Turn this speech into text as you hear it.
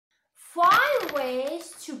ways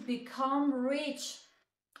to become rich.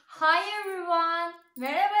 Hi everyone.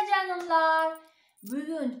 Merhaba canımlar.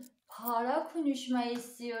 Bugün para konuşmayı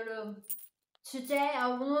istiyorum. Today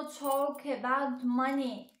I want to talk about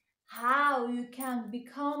money. How you can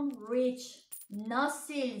become rich.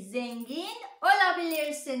 Nasıl zengin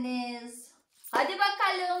olabilirsiniz? Hadi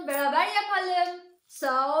bakalım beraber yapalım. So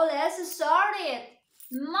let's start it.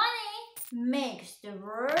 Money makes the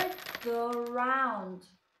world go round.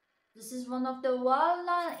 This is one of the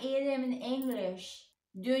well-known idioms in English.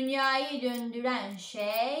 Dünyayı döndüren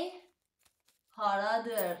şey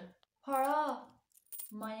paradır. Para,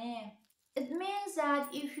 money. It means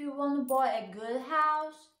that if you want to buy a good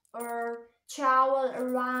house or travel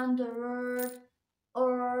around the world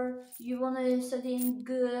or you want to study in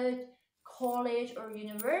good college or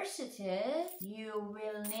university, you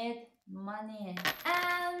will need money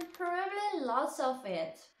and probably lots of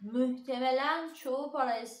it. Muhtemelen çoğu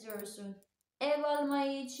para istiyorsun. Ev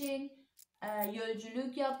almayı için,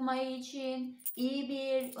 yolculuk yapmayı için, iyi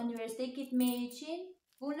bir üniversite gitmeyi için.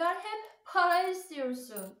 Bunlar hep para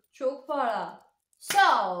istiyorsun. Çok para. So,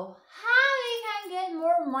 how you can get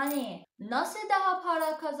more money? Nasıl daha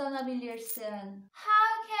para kazanabilirsin?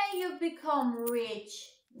 How can you become rich?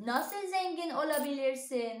 Nasıl zengin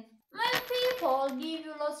olabilirsin? Many people give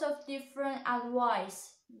you lots of different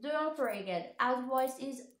advice. Don't forget, advice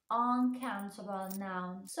is uncountable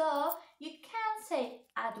noun. So, you can't say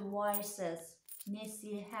advices,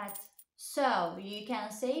 nasihat. So, you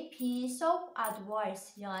can say piece of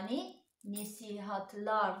advice, yani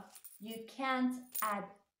nasihatlar. You can't add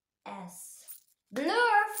s. Below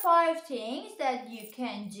are 5 things that you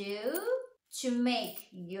can do to make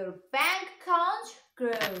your bank account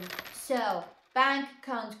grow. So, bank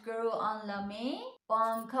account grow anlamı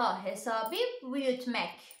banka hesabı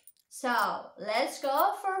büyütmek. So, let's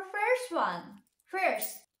go for first one.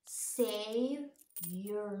 First, save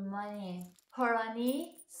your money.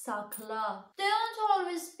 Paranı sakla. Don't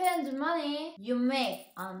always spend money you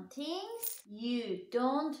make on things you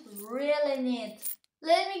don't really need.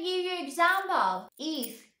 Let me give you an example.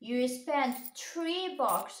 If you spend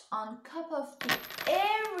 $3 on cup of tea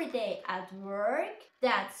every day at work,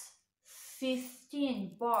 that's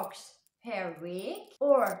 $15 per week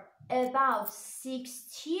or about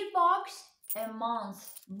 $60 a month.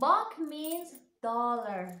 Buck means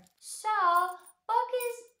dollar. So, buck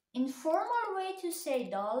is informal way to say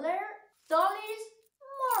dollar. Dollar is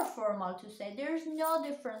more formal to say. There's no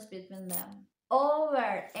difference between them.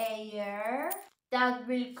 Over a year, that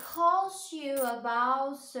will cost you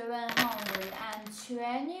about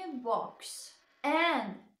 $720.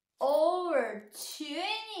 And over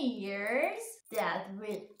 20 years, that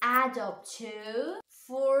will add up to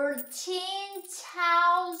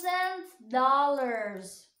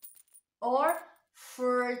 $14,000 or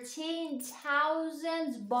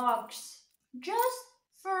 $14,000 just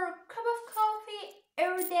for a cup of coffee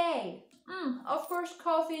every day. Of course,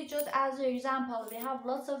 coffee just as an example. We have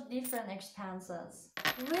lots of different expenses.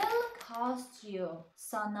 Will cost you.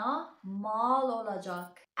 Sana mal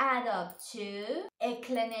olacak. Add up to.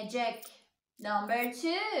 Eklenecek. Number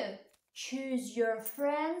 2. Choose your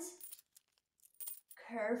friends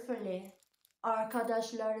carefully.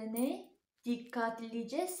 Arkadaşlarını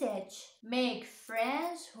dikkatlice seç. Make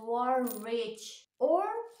friends who are rich or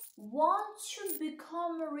want to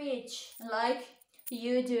become rich like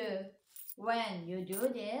you do. When you do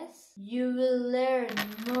this, you will learn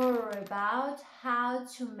more about how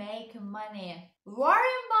to make money.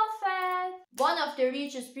 Warren Buffett, one of the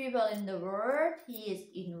richest people in the world, he is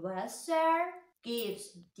investor,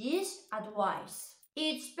 gives this advice.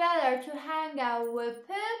 It's better to hang out with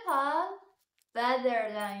people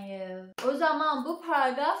better than you. O zaman bu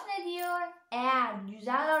paragraf ne diyor? Eğer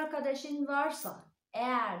güzel arkadaşın varsa,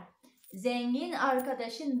 eğer zengin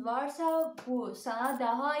arkadaşın varsa bu sana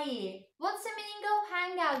daha iyi. What's the meaning of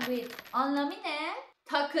hang out with? Anlamı ne?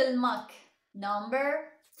 Takılmak.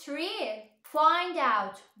 Number 3. Find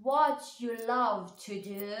out what you love to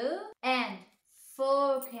do and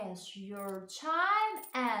focus your time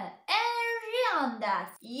and energy on that.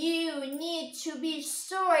 You need to be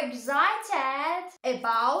so excited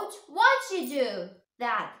about what you do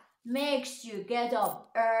that makes you get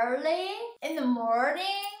up early in the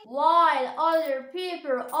morning while other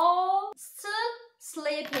people all still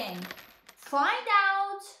sleeping. Find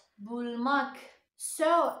out, bulmak.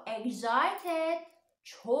 So excited,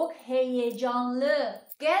 çok heyecanlı.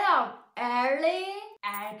 Get up early,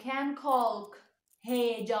 erken kalk.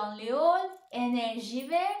 Heyecanlı ol, enerji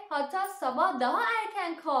ver, hatta sabah daha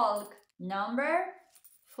erken kalk. Number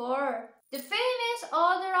 4. The famous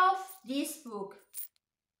author of this book,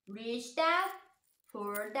 Rich Dad,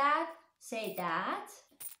 Poor Dad, say that.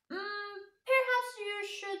 Perhaps you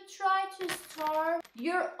should try to start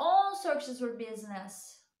your own successful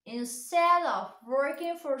business instead of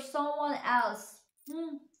working for someone else.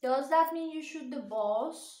 Does that mean you should be the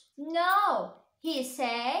boss? No, he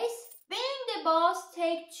says being the boss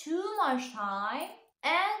takes too much time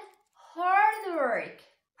and hard work.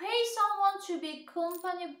 Pay someone to be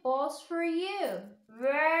company boss for you.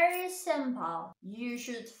 Very simple. You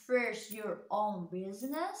should first your own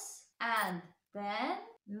business and then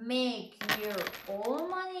make your own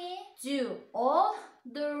money, do all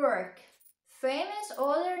the work. Famous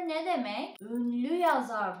author ne demek? Ünlü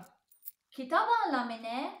yazar. Kitap anlamı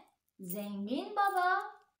ne? Zengin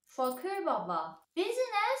baba, fakir baba.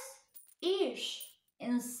 Business, iş.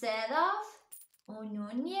 Instead of,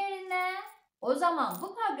 onun yerine. O zaman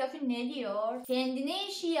bu paragrafı ne diyor? Kendine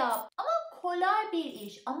işi yap ama kolay bir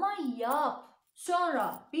iş ama yap.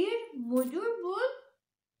 Sonra bir müdür bul.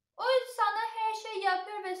 O sana her şey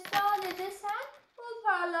yapıyor ve sadece sen bu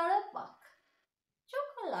paralara bak.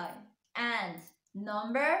 Çok kolay. And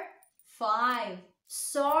number 5.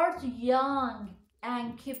 Start young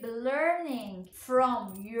and keep learning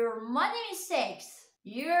from your money mistakes.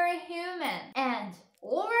 You're human and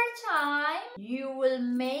over time you will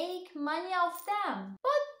make money off them.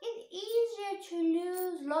 But it's easier to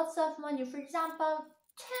lose lots of money. For example,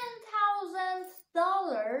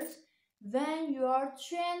 $10,000 when you are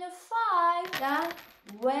 25 than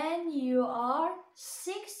when you are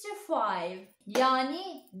 65.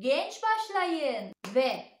 Yani genç başlayın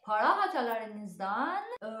ve para hatalarınızdan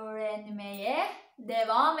öğrenmeye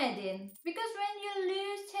devam edin. Because when you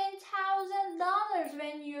lose $10,000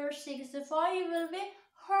 when you're 65, you will be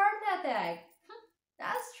heart attack.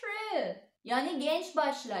 That's true. Yani genç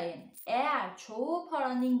başlayın. Eğer çoğu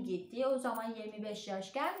paranın gittiği o zaman 25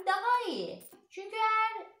 yaşken daha iyi. Çünkü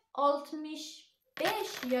eğer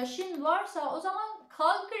 65 yaşın varsa o zaman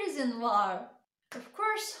kalp krizin var. Of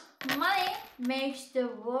course, money makes the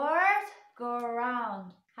world go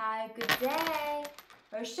round. Have a good day.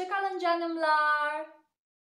 Hoşça kalın canımlar.